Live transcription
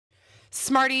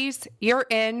Smarties, you're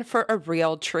in for a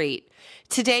real treat.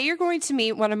 Today, you're going to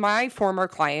meet one of my former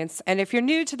clients. And if you're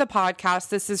new to the podcast,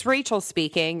 this is Rachel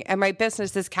speaking, and my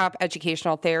business is CAP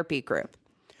Educational Therapy Group.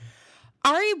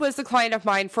 Ari was a client of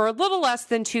mine for a little less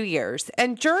than 2 years.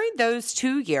 And during those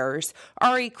 2 years,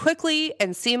 Ari quickly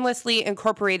and seamlessly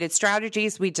incorporated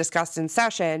strategies we discussed in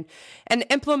session and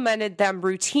implemented them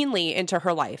routinely into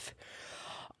her life.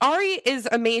 Ari is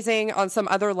amazing on some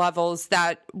other levels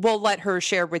that we'll let her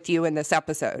share with you in this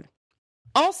episode.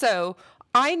 Also,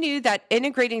 I knew that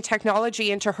integrating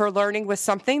technology into her learning was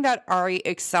something that Ari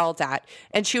excelled at,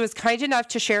 and she was kind enough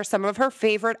to share some of her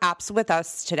favorite apps with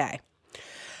us today.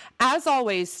 As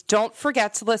always, don't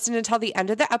forget to listen until the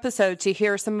end of the episode to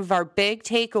hear some of our big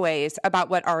takeaways about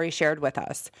what Ari shared with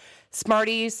us.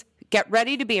 Smarties, get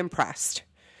ready to be impressed.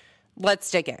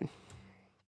 Let's dig in.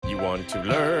 You want to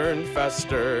learn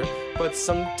faster, but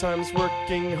sometimes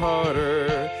working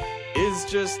harder is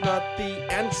just not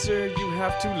the answer. You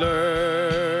have to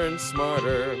learn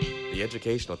smarter. The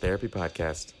Educational Therapy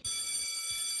Podcast.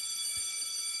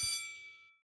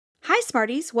 Hi,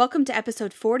 Smarties. Welcome to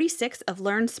episode 46 of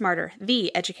Learn Smarter,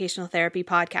 the Educational Therapy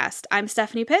Podcast. I'm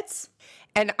Stephanie Pitts.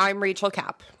 And I'm Rachel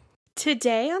Kapp.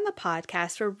 Today on the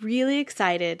podcast, we're really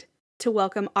excited to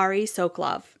welcome Ari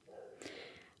Sokolov.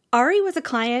 Ari was a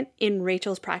client in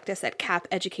Rachel's practice at CAP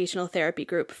Educational Therapy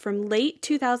Group from late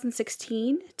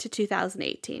 2016 to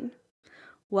 2018.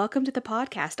 Welcome to the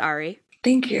podcast, Ari.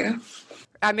 Thank you.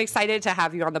 I'm excited to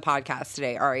have you on the podcast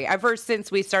today, Ari. Ever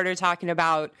since we started talking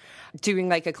about doing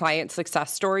like a client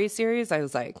success story series, I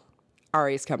was like,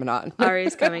 Ari's coming on.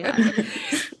 Ari's coming on.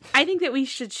 I think that we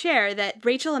should share that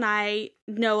Rachel and I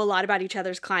know a lot about each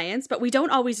other's clients, but we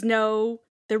don't always know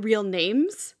the real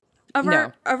names of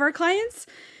our clients.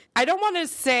 I don't want to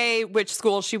say which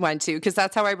school she went to because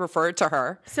that's how I refer to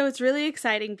her. So it's really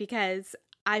exciting because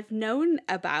I've known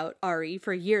about Ari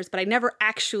for years, but I never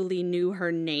actually knew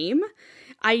her name.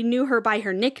 I knew her by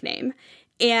her nickname.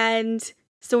 And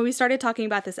so when we started talking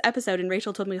about this episode and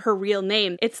Rachel told me her real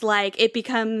name, it's like it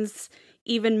becomes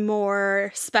even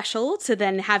more special to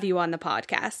then have you on the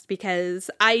podcast because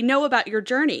I know about your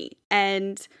journey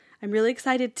and I'm really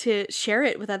excited to share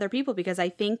it with other people because I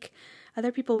think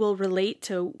other people will relate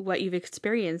to what you've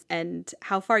experienced and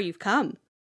how far you've come.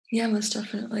 Yeah, most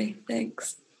definitely.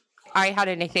 Thanks. I had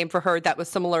a nickname for her that was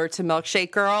similar to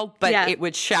Milkshake Girl, but It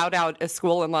would shout out a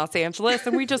school in Los Angeles,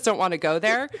 and we just don't want to go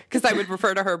there because I would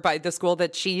refer to her by the school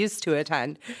that she used to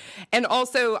attend. And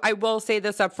also, I will say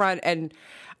this up front, and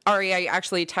Ari, I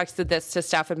actually texted this to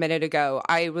Steph a minute ago.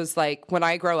 I was like, when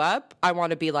I grow up, I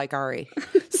want to be like Ari.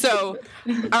 So,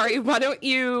 Ari, why don't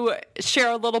you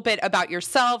share a little bit about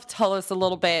yourself, tell us a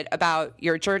little bit about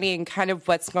your journey and kind of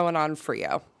what's going on for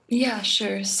you. Yeah,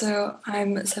 sure. So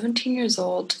I'm 17 years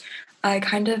old. I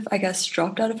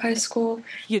dropped out of high school.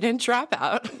 You didn't drop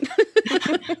out.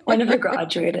 I never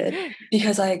graduated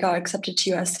because I got accepted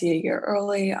to USC a year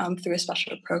early through a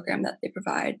special program that they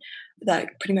provide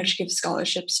that pretty much gives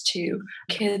scholarships to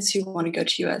kids who want to go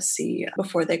to USC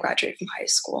before they graduate from high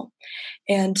school.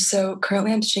 And so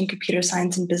currently I'm studying computer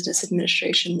science and business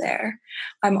administration there.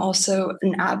 I'm also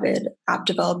an avid app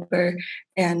developer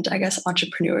and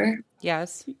entrepreneur.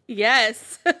 Yes.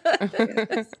 Yes.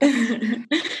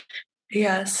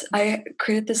 Yes, I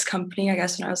created this company, when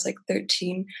I was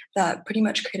 13, that pretty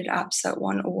much created apps that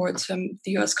won awards from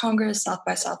the US Congress, South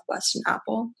by Southwest, and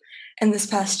Apple. And this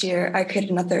past year, I created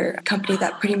another company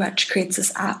that pretty much creates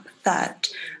this app that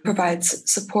provides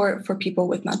support for people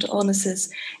with mental illnesses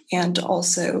and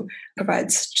also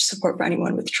provides support for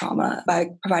anyone with trauma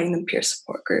by providing them peer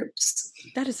support groups.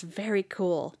 That is very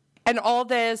cool. And all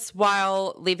this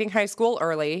while leaving high school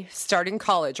early, starting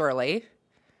college early.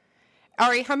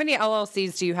 Ari, how many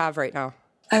LLCs do you have right now?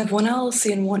 I have one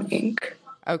LLC and one Inc.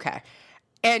 Okay.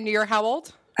 And you're how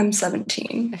old? I'm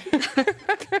 17.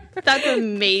 That's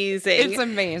amazing. It's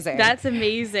amazing. That's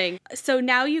amazing. So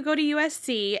now you go to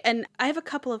USC, and I have a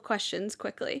couple of questions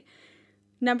quickly.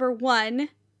 Number one,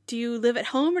 do you live at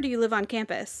home or do you live on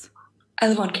campus? I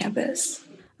live on campus.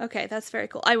 Okay, that's very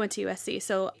cool. I went to USC,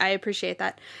 so I appreciate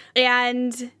that.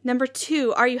 And number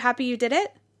two, are you happy you did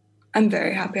it? I'm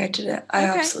very happy I did it. I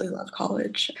Okay. absolutely love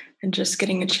college and just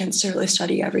getting a chance to really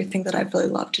study everything that I've really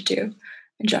loved to do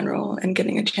in general and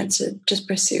getting a chance to just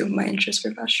pursue my interests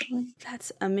professionally.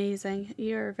 That's amazing.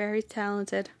 You're very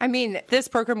talented. I mean, this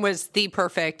program was the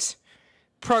perfect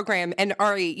program. And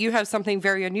Ari, you have something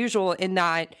very unusual in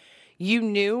that you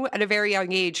knew at a very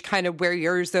young age kind of where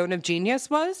your zone of genius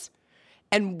was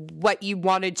and what you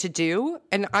wanted to do.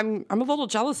 And I'm a little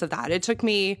jealous of that. It took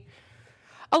me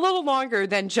a little longer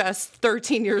than just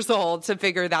 13 years old to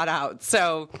figure that out.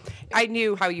 So I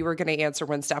knew how you were going to answer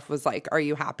when Steph was like, are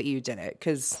you happy you did it?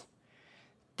 Because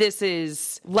this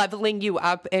is leveling you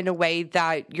up in a way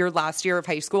that your last year of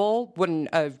high school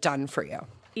wouldn't have done for you.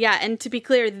 Yeah, and to be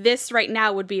clear, this right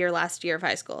now would be your last year of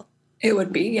high school. It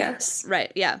would be, yes.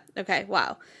 Right, yeah. Okay,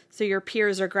 wow. So your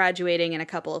peers are graduating in a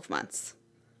couple of months.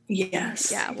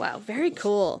 Yes. Yeah, wow. Very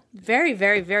cool. Very,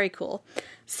 very, very cool.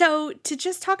 So to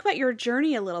just talk about your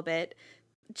journey a little bit,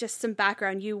 just some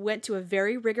background. You went to a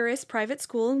very rigorous private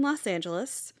school in Los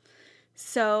Angeles.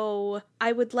 So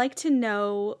I would like to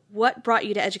know what brought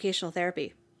you to educational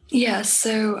therapy. Yeah,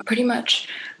 so pretty much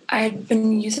I had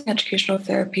been using educational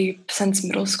therapy since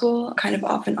middle school, kind of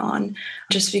off and on,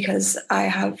 just because I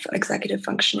have executive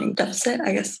functioning deficit,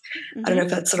 I guess. I don't know if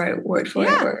that's the right word for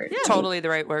it. Or, Totally the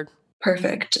right word.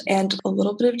 Perfect. And a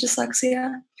little bit of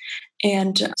dyslexia.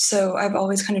 And so I've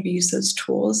always kind of used those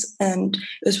tools. And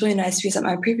it was really nice because at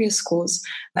my previous schools,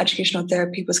 educational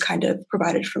therapy was kind of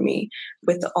provided for me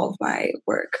with all of my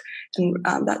work. And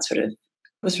that sort of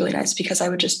was really nice because I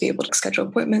would just be able to schedule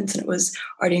appointments and it was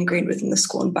already ingrained within the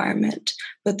school environment.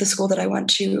 But the school that I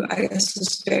went to, I guess,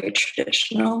 was very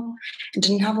traditional and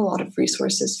didn't have a lot of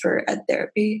resources for ed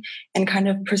therapy and kind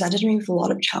of presented me with a lot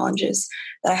of challenges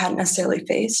that I hadn't necessarily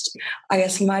faced. I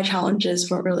guess my challenges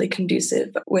weren't really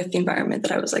conducive with the environment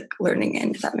that I was learning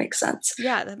in, if that makes sense.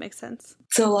 Yeah, that makes sense.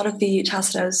 So a lot of the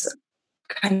tasks that I was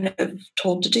kind of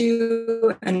told to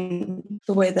do and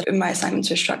the way that my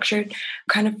assignments are structured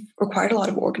kind of required a lot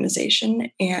of organization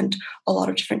and a lot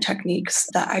of different techniques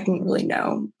that I didn't really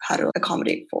know how to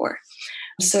accommodate for.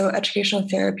 So educational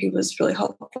therapy was really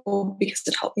helpful because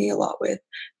it helped me a lot with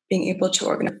being able to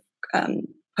organize,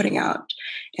 putting out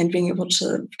and being able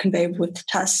to convey with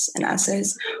tests and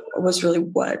essays was really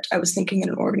what I was thinking in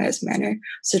an organized manner.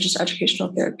 So just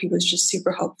educational therapy was just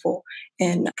super helpful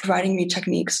in providing me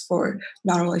techniques for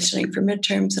not only studying for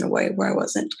midterms in a way where I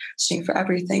wasn't studying for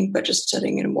everything, but just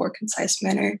studying in a more concise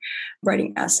manner,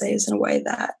 writing essays in a way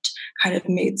that kind of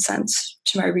made sense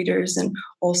to my readers. And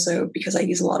also because I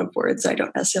use a lot of words I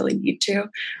don't necessarily need to.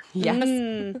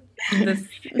 Yes.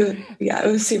 It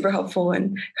was super helpful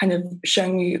in kind of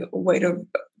showing me a way to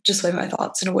display my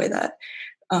thoughts in a way that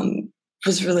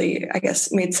was really, I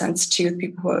guess, made sense to the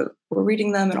people who were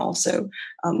reading them and also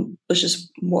was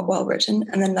just more well written.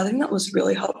 And then another thing that was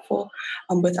really helpful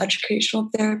with educational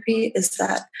therapy is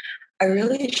that I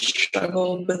really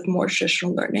struggled with more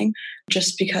traditional learning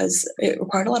just because it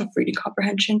required a lot of reading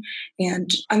comprehension. And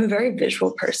I'm a very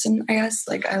visual person, I guess.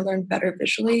 I learn better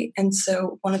visually. And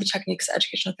so one of the techniques that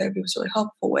educational therapy was really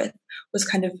helpful with was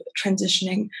kind of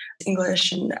transitioning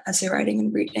English and essay writing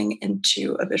and reading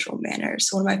into a visual manner.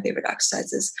 So one of my favorite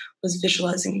exercises was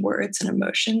visualizing words and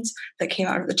emotions that came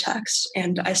out of the text.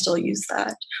 And I still use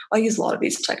that. I use a lot of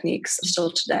these techniques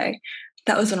still today.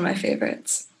 That was one of my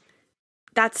favorites.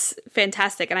 That's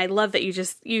fantastic. And I love that you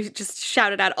just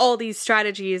shouted out all these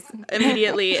strategies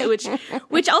immediately,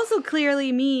 which also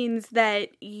clearly means that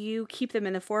you keep them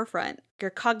in the forefront.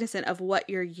 You're cognizant of what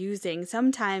you're using.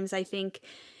 Sometimes I think,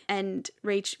 and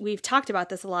Rach, we've talked about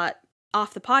this a lot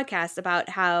off the podcast about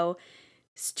how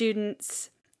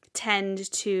students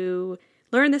tend to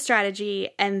learn the strategy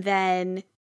and then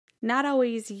not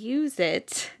always use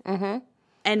it. Mm-hmm.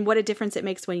 And what a difference it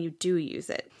makes when you do use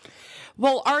it.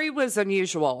 Well, Ari was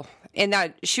unusual in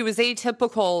that she was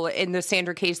atypical in the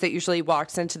standard case that usually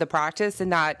walks into the practice, in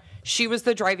that she was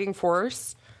the driving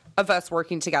force of us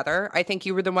working together. I think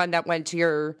you were the one that went to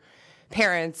your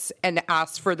parents and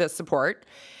asked for the support.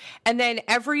 And then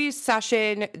every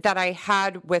session that I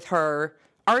had with her,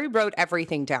 Ari wrote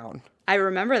everything down. I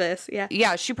remember this, yeah.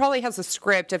 Yeah, she probably has a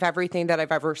script of everything that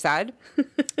I've ever said.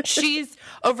 She's,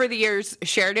 over the years,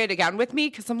 shared it again with me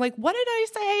because I'm like, what did I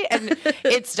say? And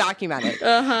it's documented.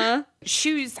 Uh-huh.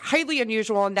 She's highly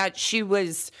unusual in that she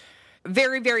was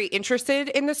very, very interested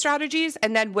in the strategies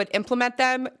and then would implement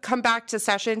them, come back to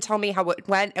session, tell me how it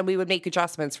went, and we would make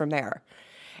adjustments from there.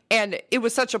 And it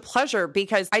was such a pleasure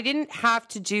because I didn't have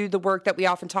to do the work that we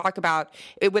often talk about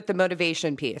with the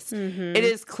motivation piece. Mm-hmm. It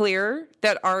is clear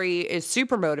that Ari is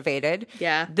super motivated.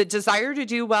 Yeah. The desire to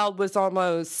do well was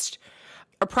almost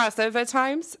oppressive at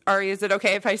times. Ari, is it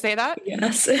okay if I say that?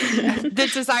 Yes. The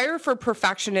desire for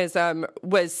perfectionism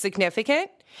was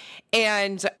significant.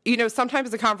 And,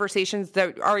 sometimes the conversations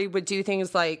that Ari would do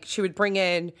things like she would bring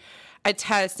in a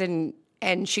test and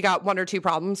she got one or two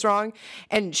problems wrong,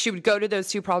 and she would go to those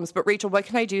two problems. But Rachel, what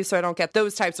can I do so I don't get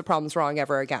those types of problems wrong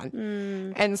ever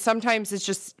again? And sometimes it's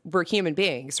just, we're human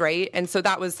beings, right? And so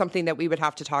that was something that we would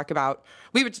have to talk about.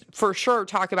 We would for sure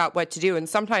talk about what to do. And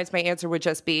sometimes my answer would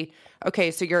just be, okay,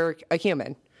 so you're a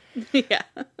human. Yeah.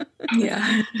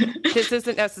 Yeah. This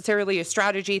isn't necessarily a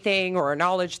strategy thing or a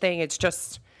knowledge thing. It's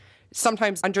just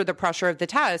sometimes under the pressure of the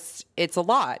test, it's a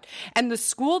lot. And the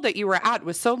school that you were at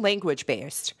was so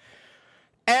language-based.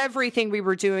 Everything we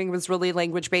were doing was really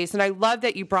language-based. And I love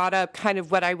that you brought up kind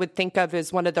of what I would think of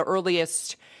as one of the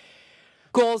earliest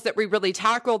goals that we really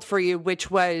tackled for you, which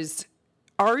was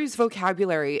Ari's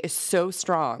vocabulary is so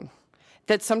strong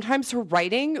that sometimes her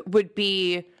writing would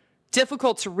be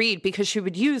difficult to read because she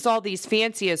would use all these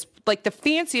fanciest, like the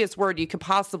fanciest word you could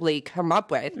possibly come up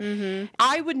with. Mm-hmm.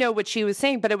 I would know what she was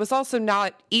saying, but it was also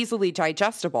not easily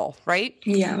digestible, right?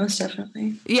 Yeah, most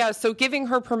definitely. Yeah, so giving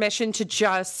her permission to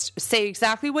just say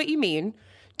exactly what you mean,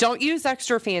 don't use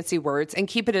extra fancy words, and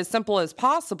keep it as simple as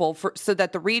possible so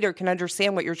that the reader can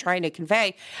understand what you're trying to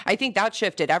convey. I think that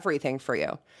shifted everything for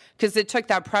you because it took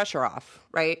that pressure off,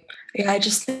 right? Yeah, I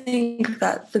just think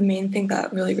that the main thing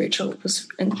that really Rachel was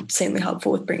insanely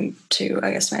helpful with bringing to,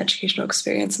 I guess, my educational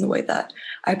experience and the way that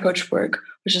I approach work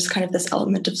was just kind of this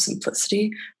element of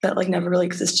simplicity that like never really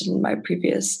existed in my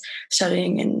previous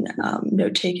studying and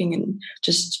note-taking and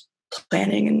just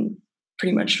planning and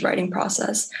pretty much writing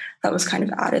process that was kind of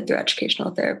added through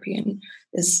educational therapy and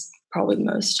is probably the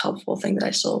most helpful thing that I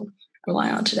still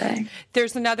rely on today.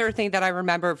 There's another thing that I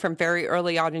remember from very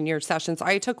early on in your sessions.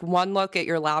 I took one look at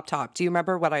your laptop. Do you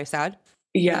remember what I said?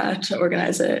 Yeah, to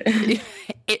organize it.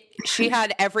 She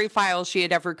had every file she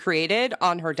had ever created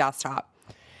on her desktop.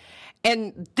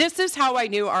 And this is how I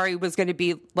knew Ari was going to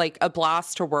be like a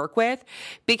blast to work with,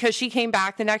 because she came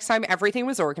back the next time, everything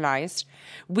was organized.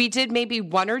 We did maybe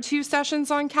 1 or 2 sessions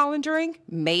on calendaring,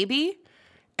 maybe.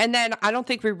 And then I don't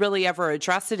think we really ever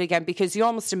addressed it again because you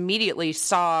almost immediately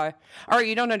saw, Ari,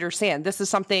 you don't understand. This is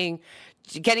something,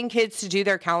 getting kids to do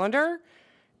their calendar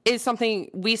is something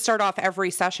we start off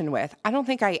every session with. I don't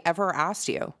think I ever asked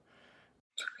you.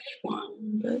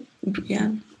 But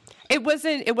yeah. It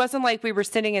wasn't like we were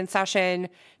sitting in session,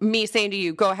 me saying to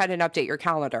you, go ahead and update your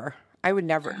calendar. I would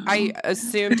never. I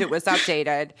assumed it was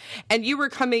updated. And you were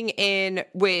coming in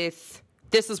with,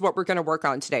 this is what we're going to work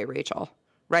on today, Rachel,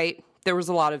 right? There was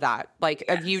a lot of that, like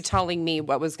of you telling me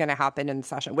what was going to happen in the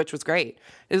session, which was great.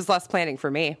 It was less planning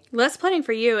for me. Less planning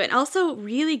for you. And also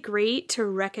really great to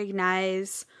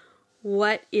recognize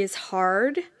what is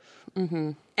hard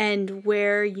and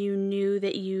where you knew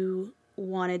that you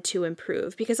wanted to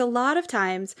improve. Because a lot of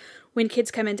times when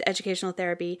kids come into educational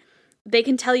therapy, they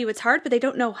can tell you it's hard, but they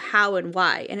don't know how and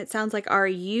why. And it sounds like,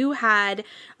 Ari, you had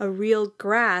a real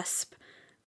grasp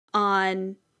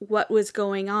on what was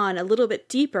going on a little bit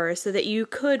deeper so that you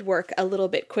could work a little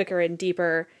bit quicker and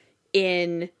deeper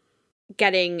in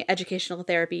getting educational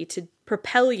therapy to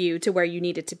propel you to where you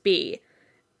needed to be.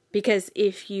 Because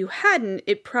if you hadn't,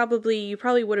 you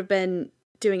probably would have been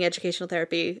doing educational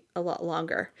therapy a lot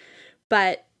longer.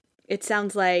 But it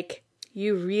sounds like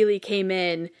you really came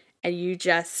in and you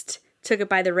just took it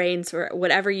by the reins for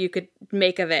whatever you could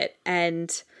make of it.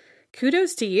 And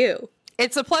kudos to you.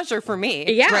 It's a pleasure for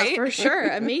me. Yeah, right? For sure.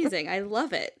 Amazing. I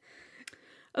love it.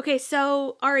 Okay,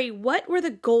 so Ari, what were the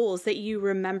goals that you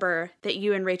remember that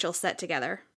you and Rachel set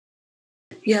together?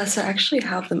 Yes, I actually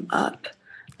have them up.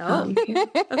 Oh,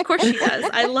 of course she does.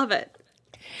 I love it.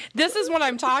 This is what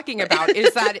I'm talking about,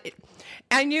 is that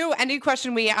I knew any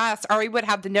question we asked, Ari would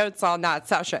have the notes on that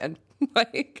session.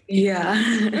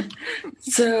 Yeah.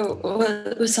 So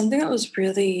what was something that was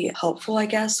really helpful, I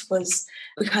guess, was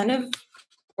we kind of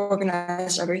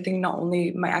organized everything, not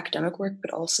only my academic work,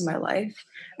 but also my life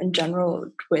in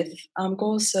general with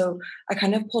goals. So I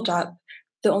kind of pulled up,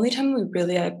 the only time we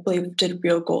really, I believe, did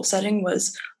real goal setting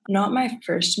was not my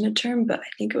first midterm, but I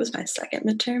think it was my second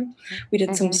midterm. We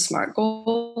did some SMART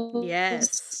goals.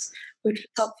 Yes. Which was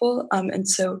helpful. And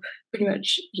so pretty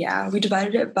much, we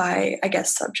divided it by, I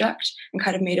guess, subject and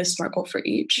kind of made a SMART goal for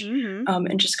each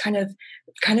and just kind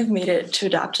of made it to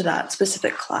adapt to that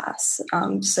specific class.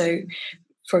 So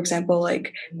for example,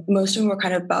 like most of them were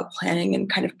kind of about planning and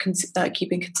kind of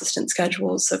keeping consistent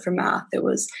schedules. So for math, it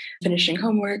was finishing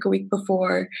homework a week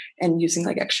before and using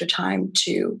like extra time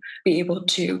to be able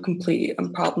to complete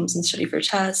problems and study for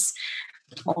tests.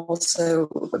 Also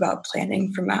about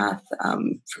planning for math.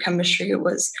 For chemistry, it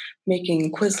was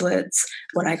making Quizlets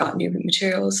when I got new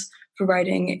materials. For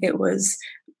writing, it was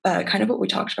kind of what we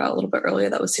talked about a little bit earlier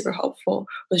that was super helpful,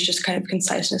 was just kind of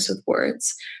conciseness with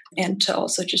words, and to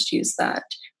also just use that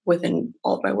within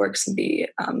all of my works and be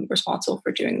responsible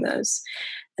for doing those.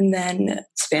 And then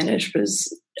Spanish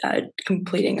was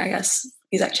completing, I guess,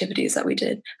 these activities that we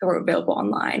did that were available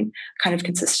online kind of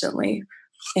consistently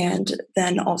And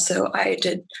then also I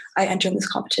entered this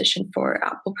competition for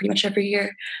Apple pretty much every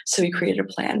year. So we created a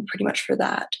plan pretty much for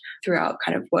that throughout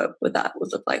kind of what that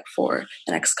would look like for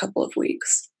the next couple of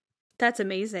weeks. That's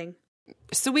amazing.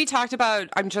 So we talked about,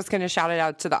 I'm just going to shout it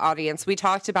out to the audience. We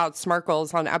talked about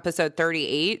Smarkles on episode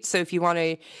 38. So if you want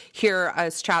to hear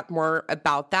us chat more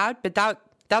about that, but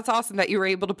that's awesome that you were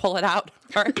able to pull it out.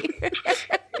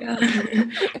 Yeah,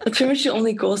 that's pretty much the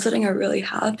only goal setting I really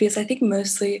have, because I think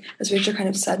mostly, as Rachel kind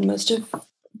of said, most of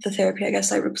the therapy I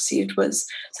guess I received was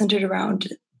centered around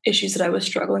issues that I was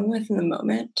struggling with in the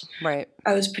moment. Right.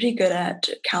 I was pretty good at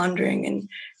calendaring and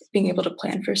being able to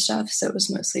plan for stuff. So it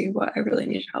was mostly what I really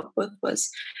needed help with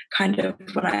was kind of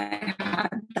when I had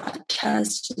that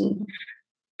test and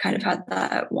kind of had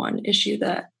that one issue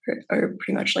that or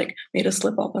pretty much like made a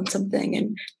slip up on something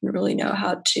and didn't really know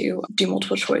how to do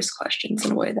multiple choice questions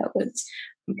in a way that was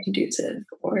conducive,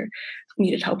 or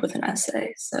needed help with an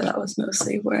essay. So that was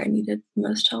mostly where I needed the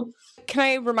most help. Can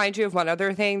I remind you of one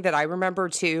other thing that I remember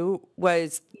too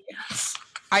was Yes.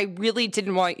 I really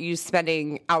didn't want you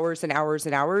spending hours and hours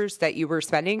and hours that you were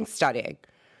spending studying,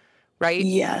 right?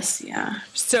 Yes, yeah.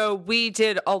 So we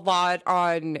did a lot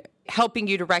on helping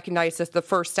you to recognize that the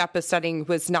first step of studying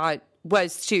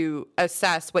was to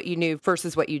assess what you knew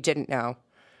versus what you didn't know,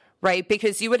 right?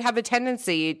 Because you would have a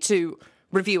tendency to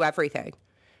review everything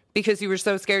because you were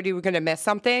so scared you were going to miss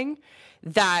something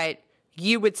that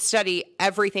you would study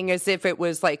everything as if it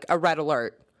was like a red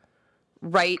alert.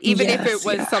 Right? Even if it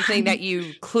was something that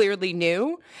you clearly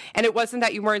knew, and it wasn't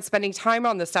that you weren't spending time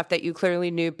on the stuff that you clearly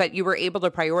knew, but you were able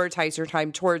to prioritize your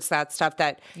time towards that stuff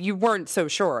that you weren't so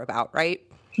sure about, right?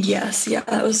 Yes, yeah,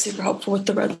 that was super helpful with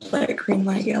the red light, green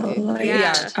light, yellow light.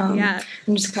 Yeah.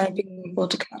 And just kind of being able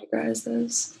to categorize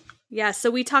those. Yeah,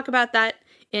 so we talk about that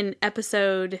in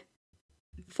episode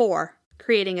 4,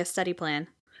 creating a study plan.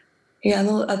 Yeah, and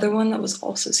the other one that was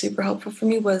also super helpful for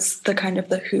me was the kind of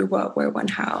the who, what, where, when,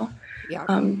 how. Yeah.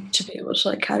 To be able to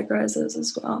like categorize those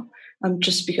as well.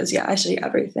 Just because, I study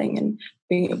everything, and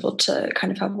being able to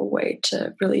kind of have a way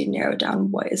to really narrow down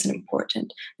what isn't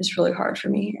important is really hard for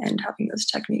me. And having those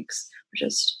techniques were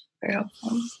just very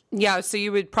helpful. Yeah, so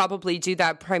you would probably do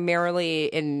that primarily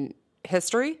in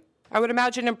history, I would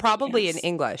imagine, and probably in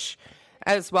English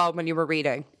as well when you were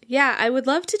reading. Yeah, I would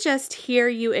love to just hear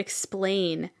you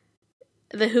explain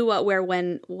the who, what, where,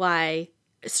 when, why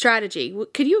strategy.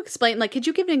 Could you explain, could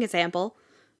you give an example?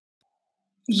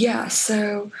 Yeah,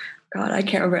 so, God, I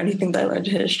can't remember anything that I learned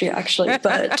in history, actually.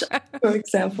 But, for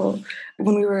example,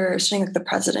 when we were studying like the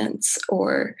presidents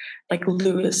or like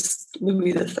Louis III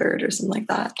or something like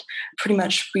that, pretty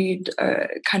much we'd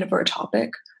kind of our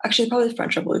topic. Actually, probably the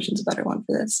French Revolution is a better one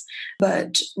for this.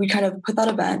 But we kind of put that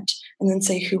event and then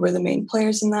say who were the main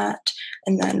players in that,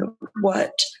 and then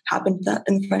what happened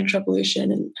in the French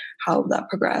Revolution and how that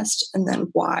progressed, and then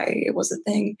why it was a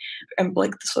thing, and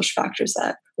like the social factors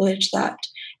that related to that,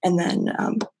 and then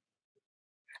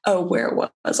where it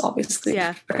was, obviously.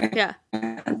 Yeah.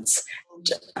 France,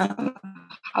 and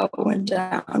how it went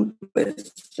down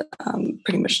with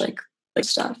pretty much like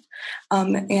stuff.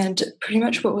 And pretty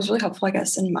much what was really helpful, I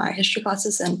guess, in my history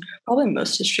classes and probably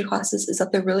most history classes is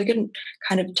that they're really good at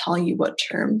kind of telling you what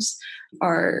terms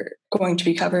are going to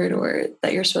be covered or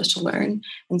that you're supposed to learn.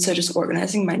 And so just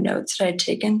organizing my notes that I'd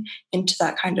taken into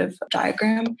that kind of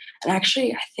diagram. And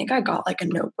actually, I think I got like a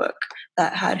notebook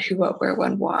that had who, what, where,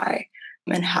 when, why,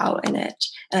 and how in it.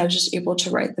 And I was just able to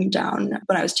write them down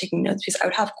when I was taking notes, because I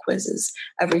would have quizzes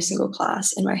every single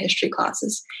class in my history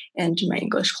classes and in my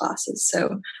English classes.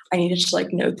 So I needed to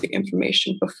like know the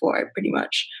information before I pretty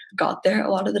much got there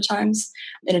a lot of the times,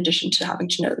 in addition to having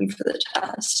to know them for the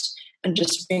test. And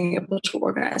just being able to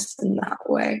organize them that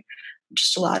way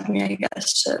just allowed me, I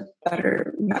guess, to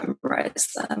better memorize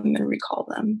them and recall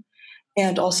them.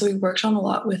 And also we worked on a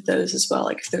lot with those as well.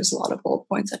 Like there's a lot of bullet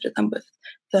points under them with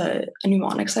the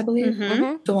mnemonics, I believe.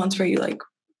 Mm-hmm. The ones where you like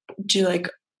do like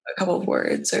a couple of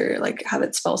words or like have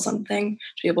it spell something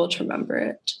to be able to remember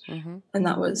it. Mm-hmm. And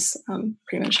that was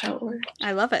pretty much how it worked.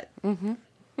 I love it. Mm-hmm.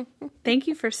 Thank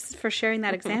you for sharing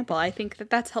that example. I think that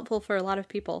that's helpful for a lot of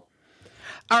people.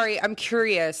 Ari, I'm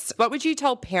curious, what would you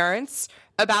tell parents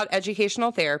about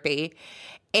educational therapy?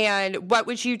 And what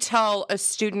would you tell a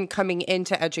student coming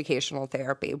into educational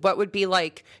therapy? What would be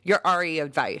like your Ari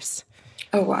advice?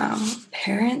 Oh, wow.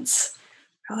 Parents,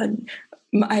 God,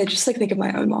 I just like think of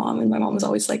my own mom, and my mom was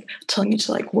always like telling me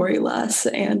to like worry less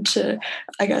and to,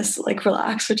 I guess, like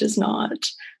relax, which is not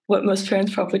what most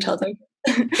parents probably tell them.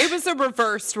 It was a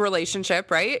reversed relationship,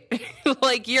 right?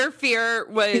 Like your fear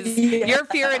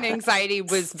and anxiety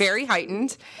was very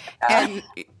heightened. And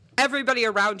everybody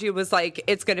around you was like,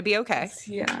 it's going to be okay.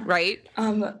 Yeah. Right?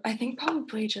 I think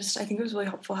it was really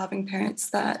helpful having parents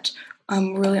that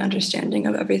were really understanding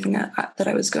of everything that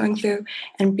I was going through,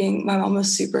 and my mom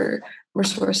was super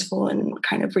resourceful and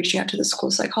kind of reaching out to the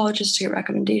school psychologist to get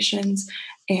recommendations,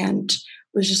 and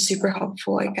was just super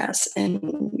helpful, I guess,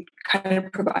 in kind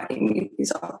of providing me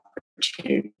these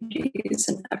opportunities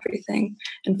and everything,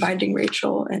 and finding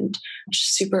Rachel, and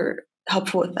just super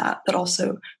helpful with that, but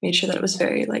also made sure that it was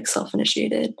very like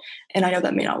self-initiated. And I know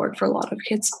that may not work for a lot of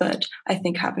kids, but I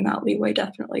think having that leeway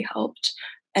definitely helped.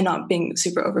 And not being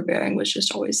super overbearing was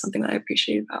just always something that I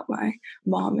appreciated about my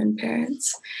mom and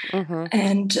parents. Mm-hmm.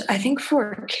 And I think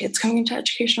for kids coming into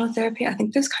educational therapy, I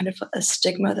think there's kind of a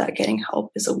stigma that getting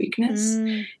help is a weakness.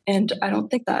 And I don't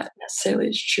think that necessarily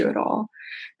is true at all.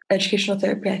 Educational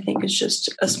therapy, I think, is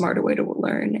just a smarter way to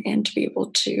learn and to be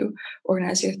able to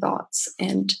organize your thoughts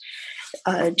and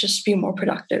just be a more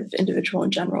productive individual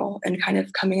in general. And kind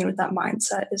of coming in with that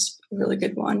mindset is a really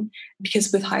good one,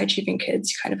 because with high achieving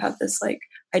kids, you kind of have this like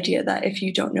idea that if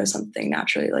you don't know something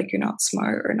naturally, like you're not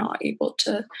smart or not able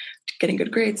to getting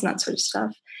good grades and that sort of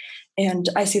stuff. And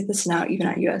I see this now even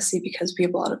at USC, because we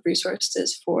have a lot of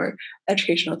resources for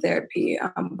educational therapy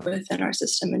within our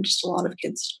system, and just a lot of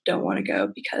kids don't want to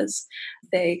go because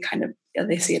they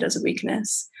see it as a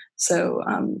weakness. So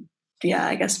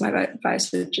I guess my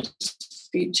advice would just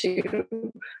be to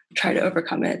try to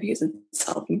overcome it, because it's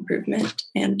self-improvement,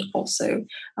 and also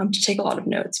to take a lot of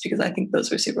notes, because I think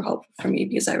those were super helpful for me,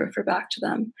 because I refer back to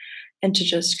them, and to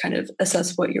just kind of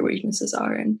assess what your weaknesses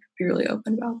are and be really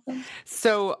open about them.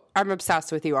 So I'm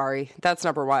obsessed with you, Ari. That's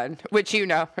number one, which you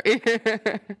know.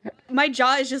 My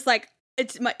jaw is just like,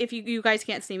 if you guys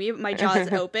can't see me, but my jaw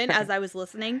is open as I was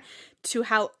listening to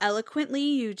how eloquently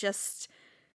you just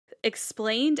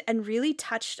explained and really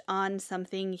touched on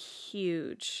something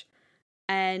huge.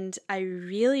 And I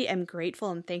really am grateful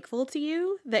and thankful to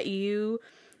you that you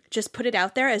just put it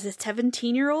out there as a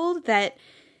 17-year-old that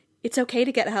it's okay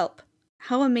to get help.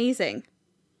 How amazing.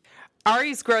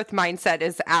 Ari's growth mindset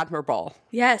is admirable.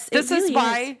 Yes, this is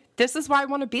why I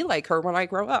want to be like her when I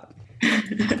grow up.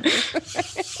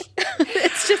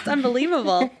 It's just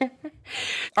unbelievable.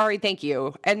 Ari, thank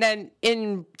you. And then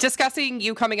in discussing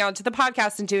you coming on to the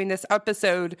podcast and doing this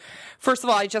episode, first of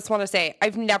all, I just want to say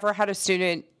I've never had a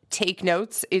student take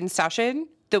notes in session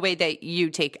the way that you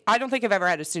take. I don't think I've ever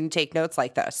had a student take notes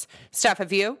like this. Steph,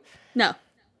 have you? No.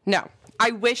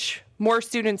 I wish more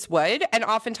students would. And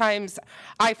oftentimes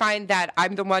I find that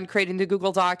I'm the one creating the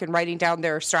Google Doc and writing down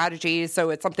their strategies.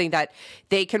 So it's something that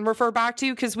they can refer back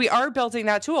to, because we are building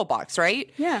that toolbox,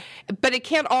 right? Yeah. But it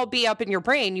can't all be up in your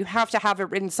brain. You have to have it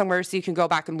written somewhere so you can go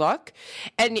back and look.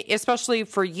 And especially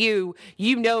for you,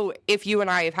 if you and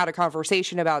I have had a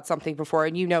conversation about something before,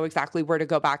 and you know exactly where to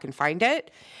go back and find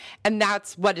it. And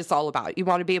that's what it's all about. You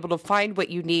want to be able to find what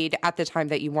you need at the time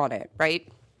that you want it,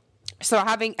 right? So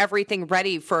having everything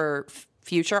ready for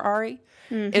future Ari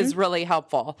is really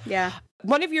helpful. Yeah.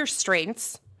 One of your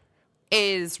strengths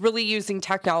is really using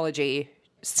technology,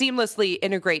 seamlessly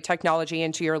integrate technology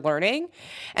into your learning.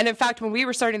 And in fact, when we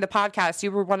were starting the podcast,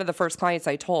 you were one of the first clients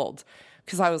I told,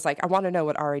 because I was like, I want to know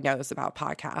what Ari knows about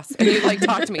podcasts. And you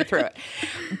talked me through it.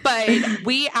 But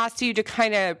we asked you to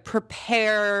kind of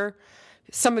prepare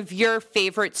some of your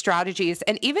favorite strategies.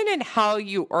 And even in how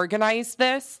you organize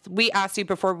this, we asked you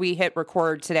before we hit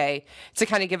record today to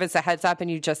kind of give us a heads up,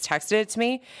 and you just texted it to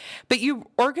me. But you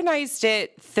organized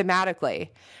it thematically,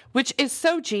 which is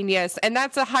so genius. And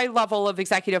that's a high level of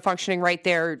executive functioning right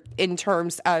there, in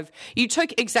terms of you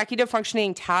took executive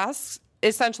functioning tasks,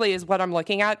 essentially is what I'm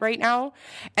looking at right now,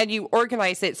 and you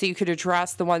organize it so you could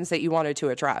address the ones that you wanted to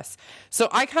address. So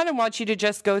I kind of want you to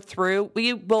just go through.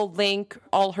 We will link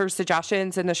all her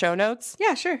suggestions in the show notes.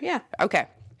 Yeah, sure. Yeah. Okay.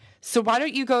 So why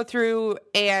don't you go through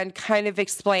and kind of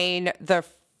explain the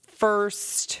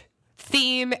first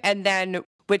theme, and then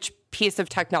which piece of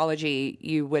technology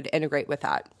you would integrate with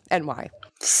that and why?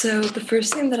 So the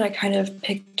first thing that I kind of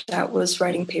picked out was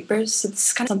writing papers. So this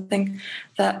is kind of something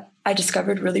that I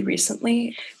discovered really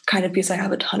recently, kind of because I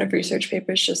have a ton of research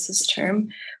papers just this term.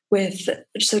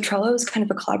 So Trello is kind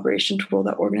of a collaboration tool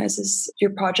that organizes your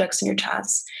projects and your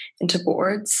tasks into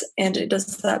boards, and it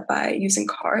does that by using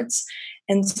cards.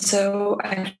 And so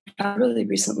I found really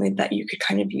recently that you could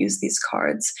kind of use these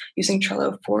cards using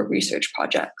Trello for research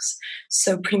projects.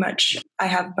 So pretty much I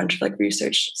have a bunch of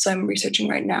research. So I'm researching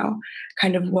right now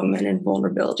kind of women and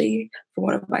vulnerability for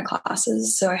one of my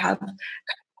classes. So I have kind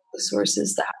of the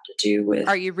sources that have to do with...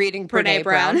 Are you reading Brene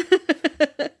Brown?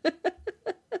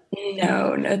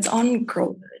 No, it's on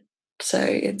Girlhood. So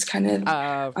it's kind of,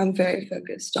 I'm very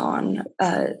focused on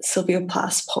Sylvia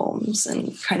Plath's poems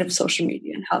and kind of social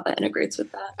media and how that integrates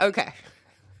with that. Okay.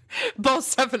 Both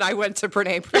Steph and I went to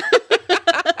Brene.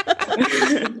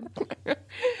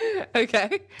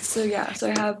 Okay. So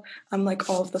I have like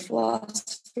all of the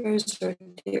philosophers or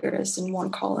theorists in one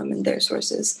column and their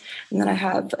sources, and then I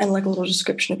have like a little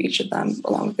description of each of them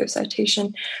along with their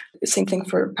citation. Same thing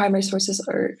for primary sources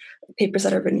or papers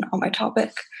that are written on my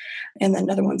topic, and then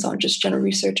other ones on just general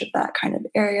research of that kind of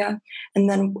area. And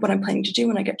then what I'm planning to do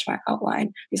when I get to my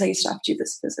outline, because I used to have to do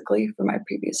this physically for my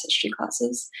previous history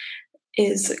classes,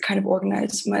 is kind of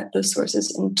organize those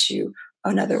sources into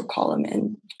another column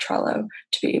in Trello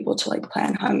to be able to like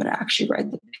plan how I'm going to actually write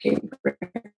the paper,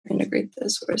 integrate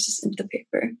those sources into the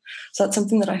paper. So that's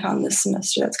something that I found this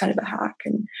semester that's kind of a hack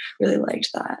and really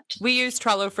liked that. We use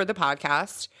Trello for the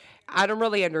podcast. I don't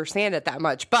really understand it that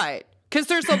much, but because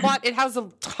there's a lot, it has a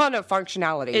ton of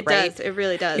functionality, It right? does. It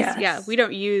really does. Yes. Yeah. We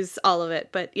don't use all of it,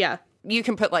 but yeah. You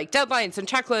can put like deadlines and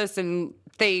checklists and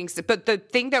things, but the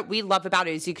thing that we love about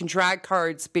it is you can drag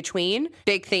cards between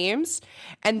big themes,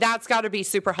 and that's got to be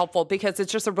super helpful because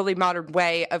it's just a really modern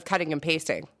way of cutting and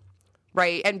pasting,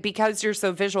 right? And because you're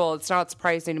so visual, it's not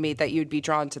surprising to me that you'd be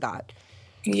drawn to that.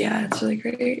 Yeah, it's really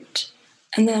great.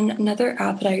 And then another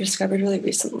app that I discovered really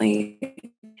recently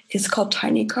is called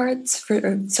Tiny Cards.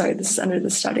 This is under the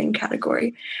studying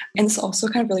category. And it's also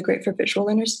kind of really great for visual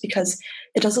learners because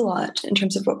it does a lot in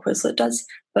terms of what Quizlet does,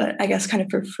 but I guess kind of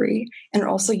for free. And it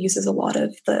also uses a lot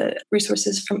of the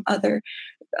resources from other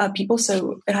people.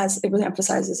 So it really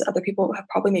emphasizes other people have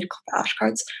probably made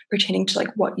flashcards pertaining to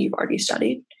like what you've already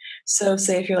studied. So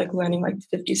say if you're like learning like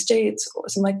 50 states or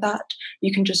something like that,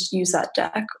 you can just use that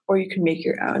deck or you can make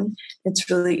your own. It's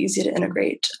really easy to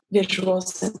integrate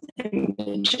visuals and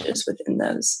images within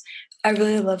those. I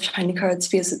really love Tiny Cards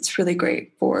because it's really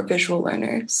great for visual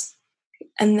learners.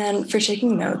 And then for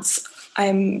taking notes,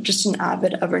 I'm just an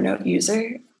avid Evernote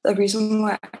user. The reason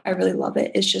why I really love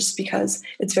it is just because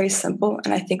it's very simple.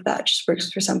 And I think that just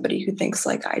works for somebody who thinks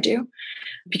like I do,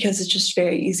 because it's just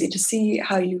very easy to see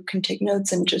how you can take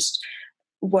notes and just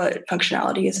what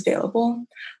functionality is available.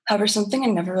 However, something I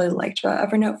never really liked about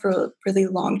Evernote for a really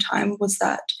long time was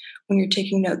that when you're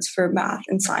taking notes for math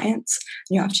and science,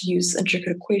 you have to use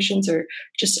intricate equations or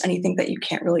just anything that you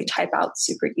can't really type out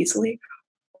super easily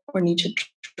or need to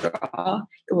draw.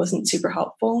 It wasn't super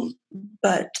helpful,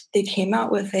 but they came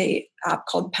out with a app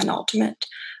called Penultimate.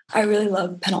 I really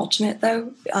love Penultimate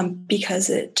though, because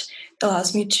it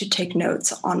allows me to take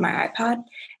notes on my iPad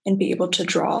and be able to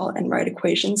draw and write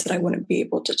equations that I wouldn't be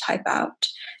able to type out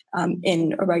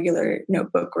in a regular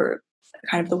notebook or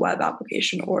kind of the web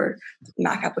application or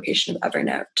Mac application of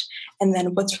Evernote. And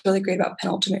then what's really great about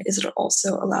Penultimate is it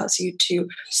also allows you to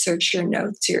search your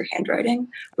notes, your handwriting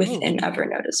within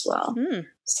Evernote as well.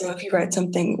 So if you write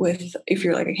something if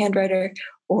you're like a handwriter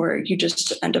or you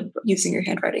just end up using your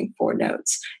handwriting for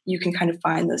notes, you can kind of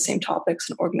find those same topics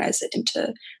and organize it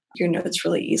into your notes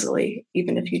really easily,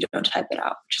 even if you don't type it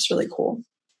out, which is really cool.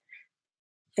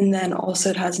 And then also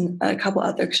it has a couple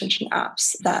other extension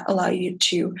apps that allow you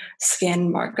to scan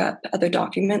and mark up other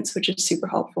documents, which is super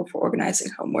helpful for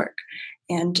organizing homework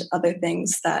and other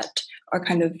things that are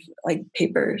kind of like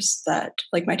papers that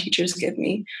like my teachers give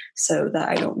me so that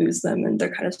I don't lose them and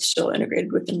they're kind of still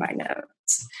integrated within my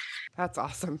notes. That's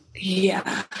awesome.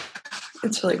 Yeah,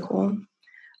 it's really cool.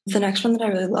 The next one that I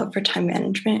really love for time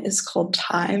management is called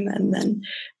Time. And then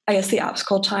I guess the app's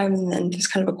called Time. And then there's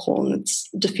kind of a colon that's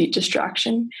Defeat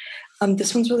Distraction.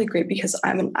 This one's really great because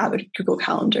I'm an avid Google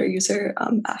Calendar user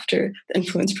after the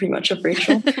influence pretty much of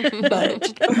Rachel.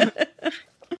 But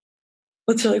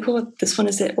what's really cool with this one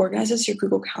is it organizes your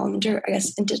Google Calendar, I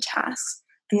guess, into tasks.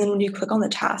 And then when you click on the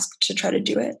task to try to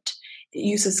do it, it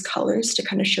uses colors to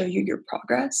kind of show you your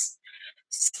progress.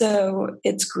 So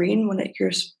it's green when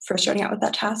you're first starting out with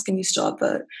that task and you still have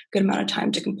a good amount of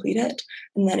time to complete it.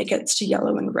 And then it gets to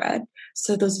yellow and red.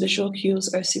 So those visual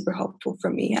cues are super helpful for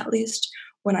me, at least,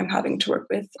 when I'm having to work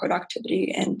with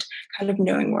productivity and kind of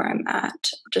knowing where I'm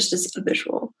at, just as a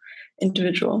visual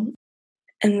individual.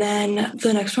 And then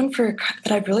the next one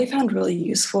that I've really found really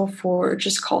useful for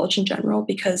just college in general,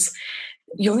 because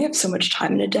you only have so much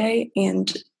time in a day,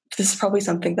 and this is probably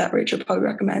something that Rachel probably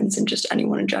recommends and just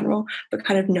anyone in general, but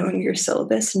kind of knowing your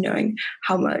syllabus, knowing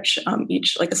how much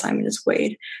each like assignment is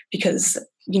weighed, because,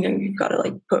 you've got to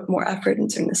like put more effort in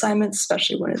certain assignments,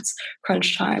 especially when it's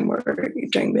crunch time or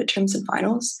during midterms and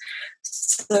finals.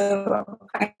 So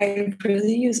I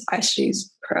really use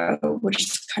iStudies Pro, which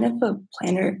is kind of a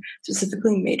planner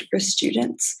specifically made for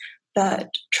students that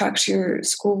tracks your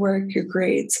schoolwork, your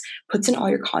grades, puts in all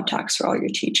your contacts for all your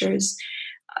teachers.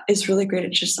 is really great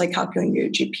at just like calculating your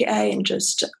GPA and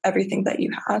just everything that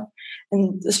you have.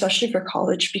 And especially for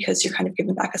college, because you're kind of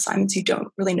given back assignments you don't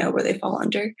really know where they fall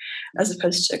under, as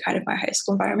opposed to kind of my high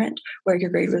school environment where your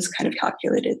grade was kind of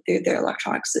calculated through their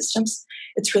electronic systems.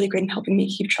 It's really great in helping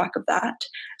me keep track of that,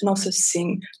 and also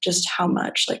seeing just how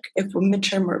much, like if a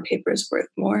midterm or a paper is worth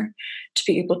more, to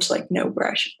be able to like know where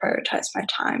I should prioritize my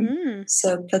time.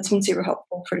 So that's been super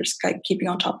helpful for just like keeping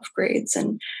on top of grades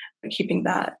and keeping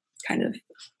that kind of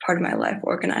part of my life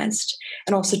organized,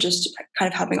 and also just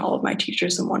kind of having all of my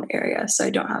teachers in one area so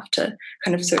I don't have to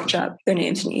kind of search up their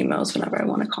names and emails whenever I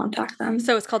want to contact them.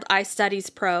 So it's called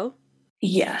iStudies Pro?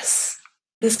 Yes.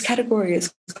 This category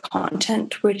is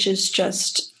content, which is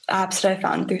just apps that I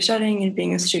found through studying and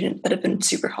being a student that have been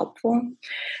super helpful.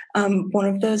 One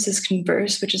of those is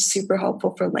Converse, which is super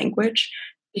helpful for language,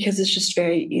 because it's just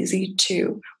very easy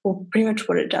to, well, pretty much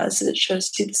what it does is it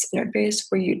shows you this interface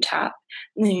where you tap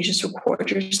and then you just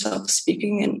record yourself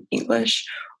speaking in English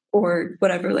or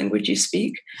whatever language you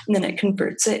speak, and then it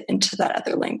converts it into that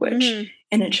other language.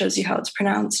 And it shows you how it's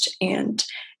pronounced, and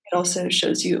it also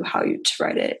shows you how to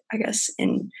write it, I guess,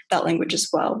 in that language as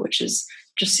well, which is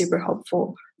just super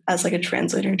helpful as like a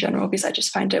translator in general, because I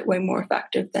just find it way more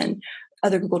effective than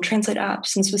other Google Translate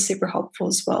apps. And this was super helpful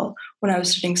as well when I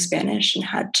was studying Spanish and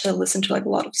had to listen to like a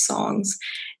lot of songs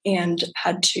and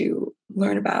had to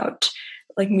learn about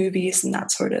like movies and that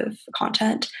sort of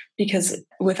content, because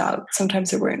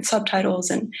sometimes there weren't subtitles,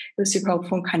 and it was super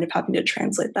helpful in kind of having to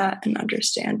translate that and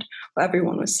understand what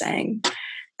everyone was saying.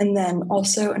 And then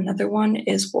also another one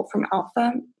is Wolfram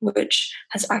Alpha, which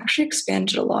has actually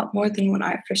expanded a lot more than when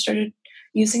I first started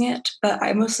using it, but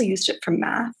I mostly used it for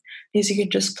math, because you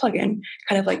could just plug in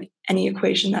kind of like any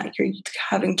equation that you're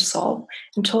having to solve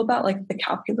until about like the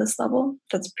calculus level.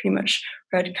 That's pretty much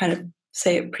where I'd kind of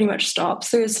say it pretty much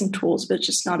stops. There is some tools, but it's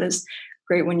just not as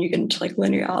great when you get into like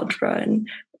linear algebra and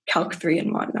Calc 3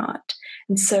 and whatnot.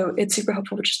 And so it's super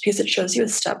helpful just because it shows you a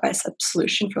step-by-step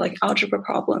solution for like algebra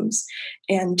problems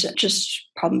and just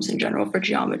problems in general for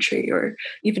geometry or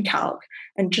even calc,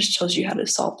 and just tells you how to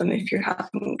solve them if you're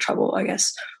having trouble, I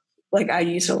guess. Like I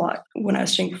used a lot when I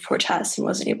was studying before tests and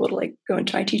wasn't able to like go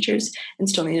into my teachers and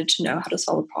still needed to know how to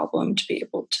solve a problem to be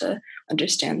able to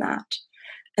understand that.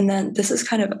 And then this is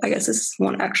kind of, I guess this is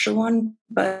one extra one,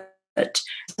 but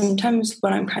sometimes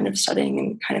when I'm kind of studying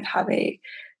and kind of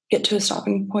get to a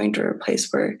stopping point or a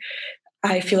place where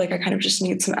I feel like I kind of just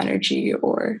need some energy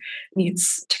or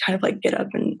needs to kind of like get up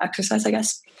and exercise, I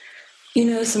guess. You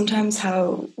know, sometimes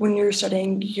how when you're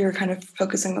studying, you're kind of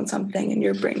focusing on something and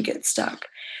your brain gets stuck.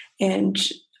 And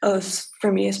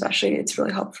for me especially, it's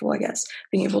really helpful, I guess,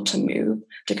 being able to move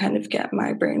to kind of get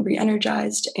my brain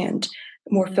re-energized and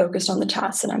more focused on the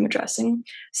tasks that I'm addressing.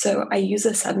 So I use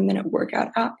a 7-minute workout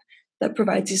app that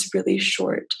provides these really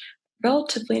short,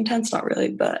 relatively intense, not really,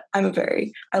 but I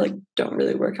don't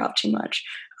really work out too much.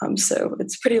 So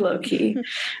it's pretty low key,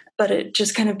 but it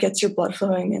just kind of gets your blood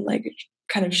flowing and like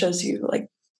kind of shows you like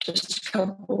just a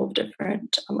couple of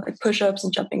different like push-ups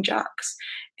and jumping jacks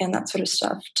and that sort of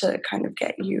stuff to kind of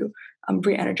get you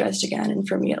re-energized again. And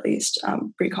for me, at least,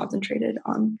 re-concentrated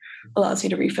on, allows me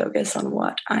to refocus on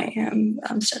what I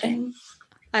am studying.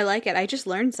 I like it. I just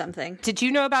learned something. Did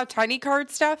you know about Tiny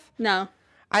Card stuff? No.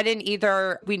 I didn't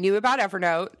either. We knew about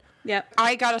Evernote. Yep.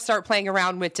 I got to start playing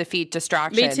around with Defeat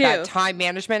Distraction. Me too. That time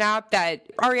management app that,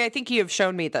 Ari, I think you have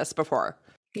shown me this before.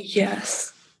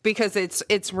 Yes. Because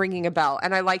it's ringing a bell.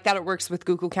 And I like that it works with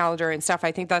Google Calendar and stuff.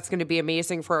 I think that's going to be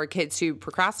amazing for our kids who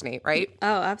procrastinate, right?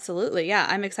 Oh, absolutely. Yeah,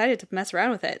 I'm excited to mess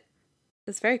around with it.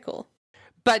 It's very cool.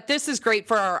 But this is great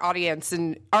for our audience.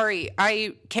 And Ari,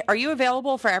 are you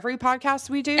available for every podcast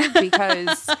we do?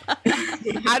 Because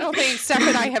I don't think Steph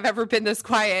and I have ever been this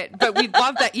quiet, but we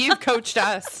love that you've coached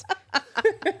us.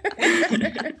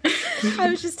 I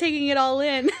was just taking it all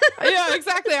in. Yeah,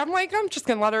 exactly. I'm just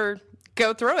going to let her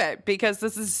go through it because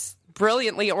this is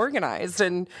brilliantly organized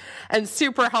and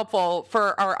super helpful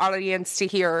for our audience to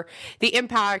hear the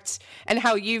impact and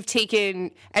how you've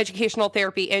taken educational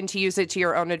therapy in to use it to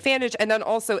your own advantage, and then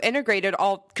also integrated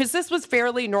all, because this was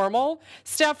fairly normal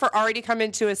stuff for Ari to come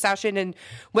into a session and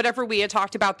whatever we had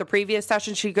talked about the previous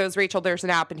session, she goes, Rachel, there's an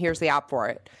app and here's the app for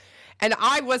it. And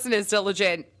I wasn't as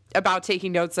diligent about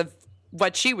taking notes of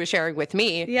what she was sharing with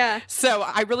me. Yeah. So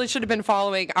I really should have been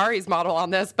following Ari's model on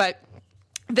this, but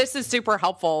this is super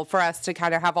helpful for us to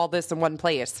kind of have all this in one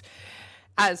place.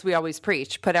 As we always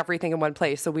preach, put everything in one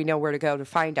place so we know where to go to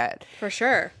find it. For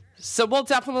sure. So we'll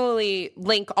definitely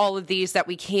link all of these that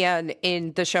we can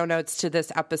in the show notes to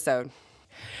this episode.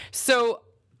 So,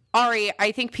 Ari,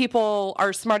 I think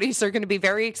our Smarties are going to be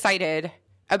very excited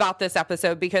about this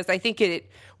episode because I think it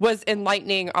was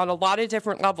enlightening on a lot of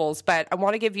different levels, but I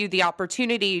want to give you the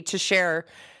opportunity to share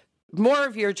more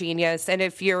of your genius. And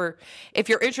if you're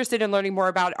interested in learning more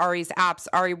about Ari's apps,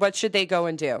 Ari, what should they go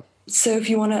and do? So if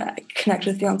you want to connect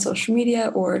with me on social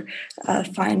media or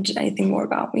find anything more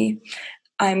about me,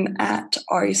 I'm at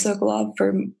Ari Sokolov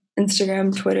for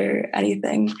Instagram, Twitter,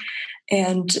 anything.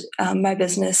 And my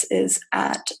business is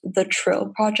at The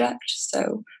Trill Project.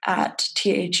 So at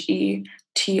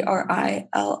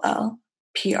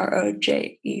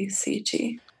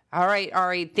TheTrillProject. All right,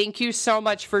 Ari, thank you so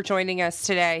much for joining us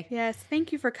today. Yes,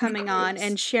 thank you for coming on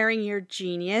and sharing your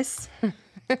genius.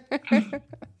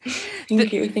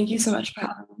 Thank you. Thank you so much for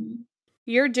having me.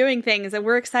 You're doing things, and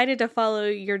we're excited to follow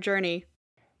your journey.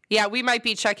 Yeah, we might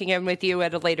be checking in with you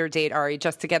at a later date, Ari,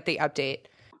 just to get the update.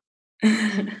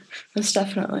 Most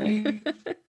definitely.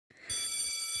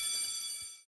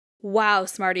 Wow,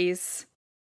 Smarties.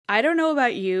 I don't know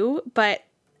about you, but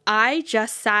I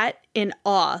just sat in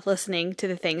awe listening to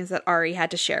the things that Ari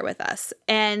had to share with us.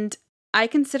 And I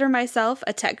consider myself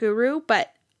a tech guru,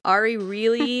 but Ari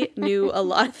really knew a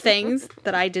lot of things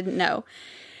that I didn't know.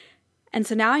 And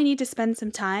so now I need to spend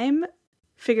some time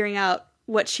figuring out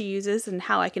what she uses and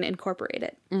how I can incorporate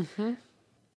it. Mm-hmm.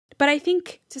 But I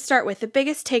think to start with, the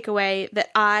biggest takeaway that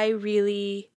I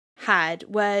really had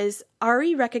was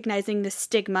Ari recognizing the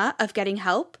stigma of getting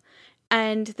help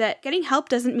and that getting help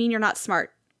doesn't mean you're not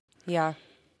smart. Yeah.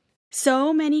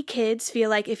 So many kids feel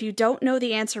like if you don't know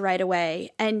the answer right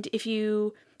away, and if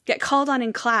you get called on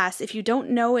in class, if you don't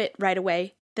know it right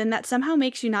away, then that somehow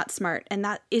makes you not smart. And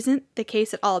that isn't the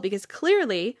case at all, because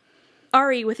clearly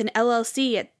Ari, with an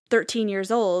LLC at 13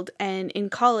 years old and in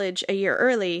college a year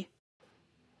early,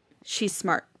 she's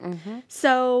smart. Mm-hmm.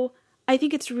 So I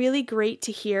think it's really great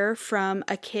to hear from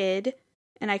a kid,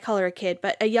 and I call her a kid,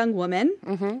 but a young woman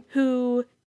Mm-hmm. who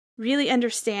really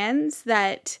understands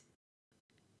that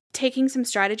taking some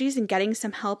strategies and getting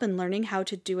some help and learning how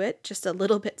to do it just a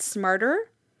little bit smarter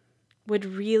would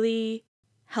really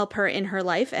help her in her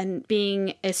life and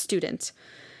being a student.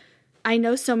 I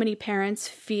know so many parents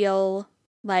feel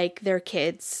like their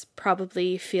kids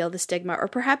probably feel the stigma, or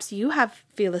perhaps you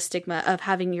feel the stigma of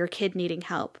having your kid needing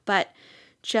help, but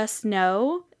just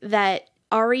know that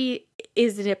Ari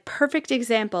is a perfect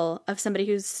example of somebody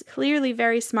who's clearly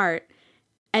very smart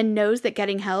and knows that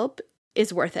getting help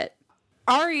is worth it.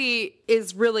 Ari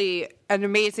is really an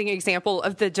amazing example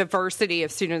of the diversity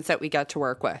of students that we get to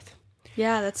work with.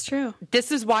 Yeah, that's true.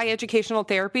 This is why educational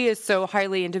therapy is so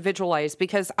highly individualized,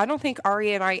 because I don't think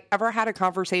Ari and I ever had a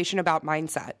conversation about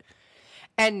mindset.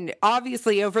 And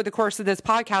obviously, over the course of this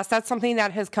podcast, that's something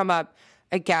that has come up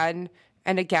again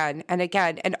and again and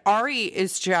again. And Ari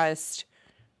is just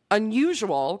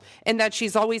unusual in that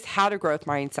she's always had a growth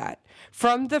mindset.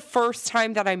 From the first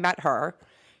time that I met her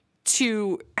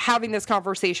to having this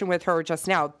conversation with her just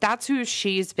now, that's who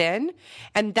she's been,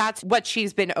 and that's what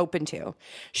she's been open to.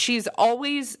 She's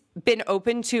always been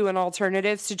open to an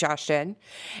alternative suggestion,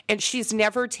 and she's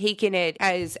never taken it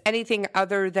as anything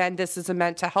other than this is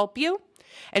meant to help you,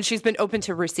 and she's been open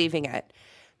to receiving it.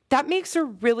 That makes her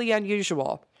really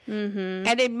unusual. Mm-hmm.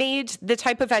 And it made the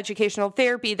type of educational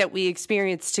therapy that we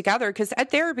experience together, because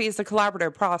ed therapy is a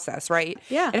collaborative process, right?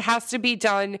 Yeah. It has to be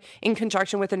done in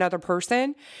conjunction with another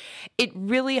person. It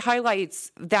really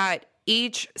highlights that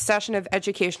each session of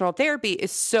educational therapy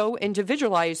is so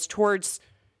individualized towards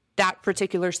that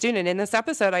particular student. In this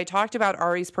episode, I talked about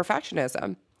Ari's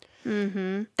perfectionism.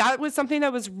 Mm-hmm. That was something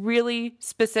that was really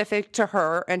specific to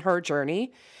her and her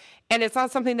journey. And it's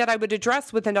not something that I would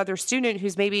address with another student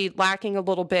who's maybe lacking a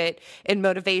little bit in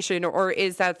motivation, or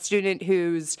is that student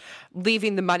who's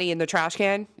leaving the money in the trash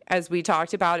can, as we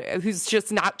talked about, who's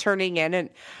just not turning in an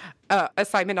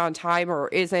assignment on time or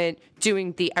isn't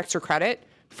doing the extra credit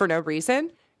for no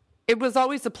reason. It was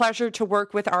always a pleasure to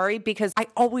work with Ari because I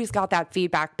always got that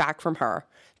feedback back from her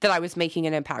that I was making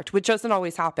an impact, which doesn't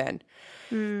always happen.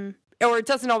 Or it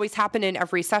doesn't always happen in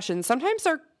every session. Sometimes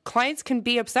our clients can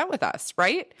be upset with us,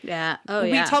 right? Yeah. Oh,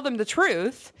 yeah. We tell them the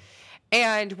truth,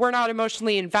 and we're not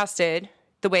emotionally invested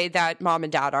the way that mom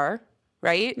and dad are,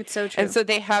 right? It's so true. And so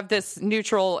they have this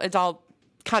neutral adult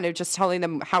kind of just telling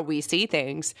them how we see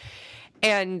things.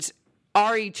 And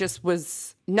Ari just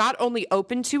was not only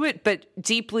open to it, but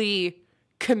deeply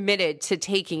committed to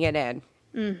taking it in.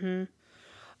 Mm-hmm.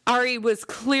 Ari was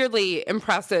clearly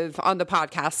impressive on the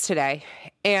podcast today,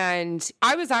 and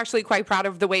I was actually quite proud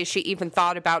of the way she even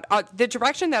thought about the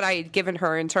direction that I had given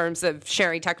her in terms of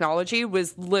sharing technology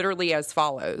was literally as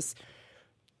follows.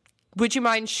 Would you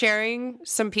mind sharing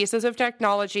some pieces of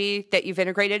technology that you've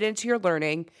integrated into your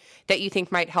learning that you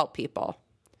think might help people?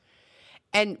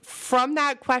 And from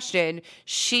that question,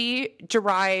 she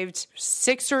derived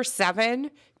 6 or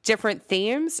 7 different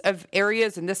themes of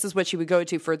areas, and this is what she would go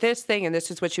to for this thing, and this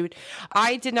is what she would.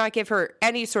 I did not give her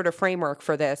any sort of framework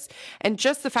for this. And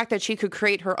just the fact that she could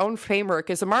create her own framework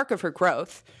is a mark of her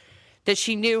growth, that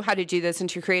she knew how to do this and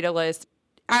to create a list.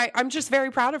 I'm just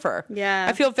very proud of her. Yeah.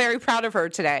 I feel very proud of her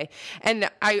today. And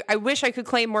I wish I could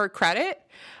claim more credit,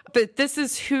 but this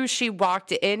is who she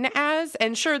walked in as.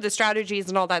 And sure, the strategies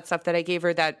and all that stuff that I gave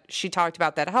her that she talked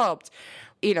about that helped,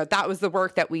 that was the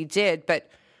work that we did. But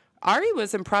Ari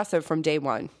was impressive from day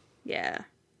one. Yeah.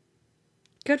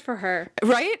 Good for her.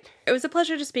 Right? It was a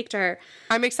pleasure to speak to her.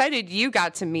 I'm excited you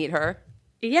got to meet her.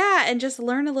 Yeah, and just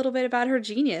learn a little bit about her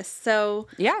genius. So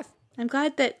yeah, I'm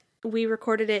glad that we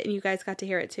recorded it and you guys got to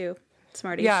hear it too.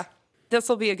 Smarties. Yeah. This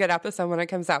will be a good episode when it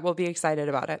comes out. We'll be excited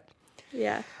about it.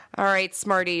 Yeah. All right,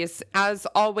 Smarties. As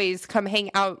always, come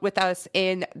hang out with us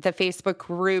in the Facebook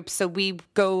group. So we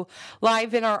go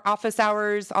live in our office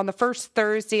hours on the first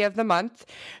Thursday of the month.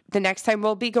 The next time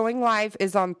we'll be going live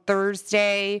is on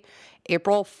Thursday,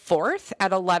 April 4th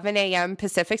at 11 a.m.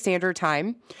 Pacific Standard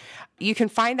Time. You can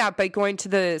find out by going to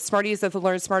the Smarties of the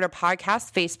Learn Smarter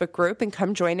podcast Facebook group and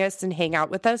come join us and hang out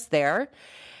with us there.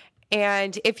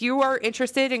 And if you are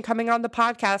interested in coming on the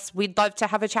podcast, we'd love to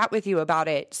have a chat with you about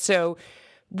it. So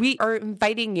we are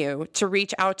inviting you to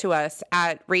reach out to us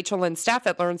at Rachel and Steph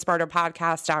at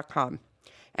LearnSmarterPodcast.com.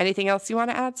 Anything else you want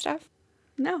to add, Steph?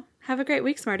 No. Have a great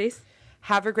week, Smarties.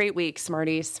 Have a great week,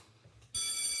 Smarties.